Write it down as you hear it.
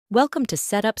Welcome to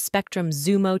Setup Spectrum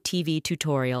Xumo TV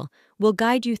tutorial. We'll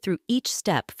guide you through each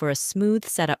step for a smooth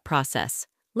setup process.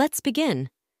 Let's begin.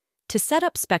 To set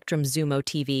up Spectrum Xumo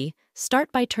TV, start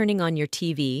by turning on your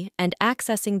TV and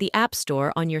accessing the App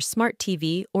Store on your smart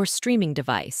TV or streaming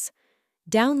device.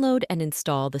 Download and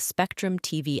install the Spectrum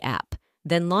TV app,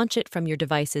 then launch it from your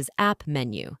device's app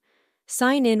menu.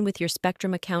 Sign in with your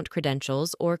Spectrum account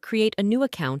credentials or create a new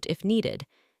account if needed.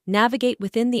 Navigate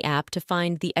within the app to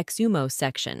find the Xumo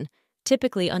section,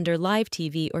 typically under Live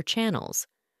TV or Channels.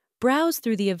 Browse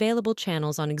through the available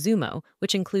channels on Xumo,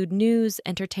 which include news,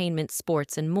 entertainment,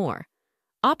 sports, and more.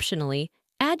 Optionally,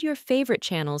 add your favorite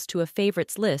channels to a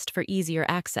favorites list for easier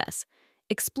access.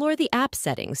 Explore the app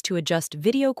settings to adjust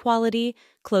video quality,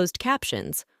 closed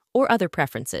captions, or other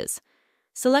preferences.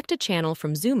 Select a channel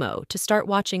from Xumo to start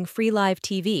watching free live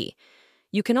TV.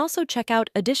 You can also check out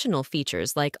additional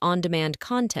features like on-demand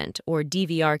content or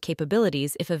DVR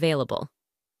capabilities if available.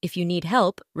 If you need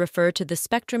help, refer to the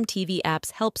Spectrum TV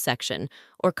app's help section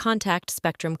or contact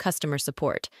Spectrum customer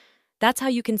support. That's how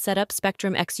you can set up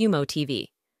Spectrum Xumo TV.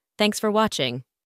 Thanks for watching.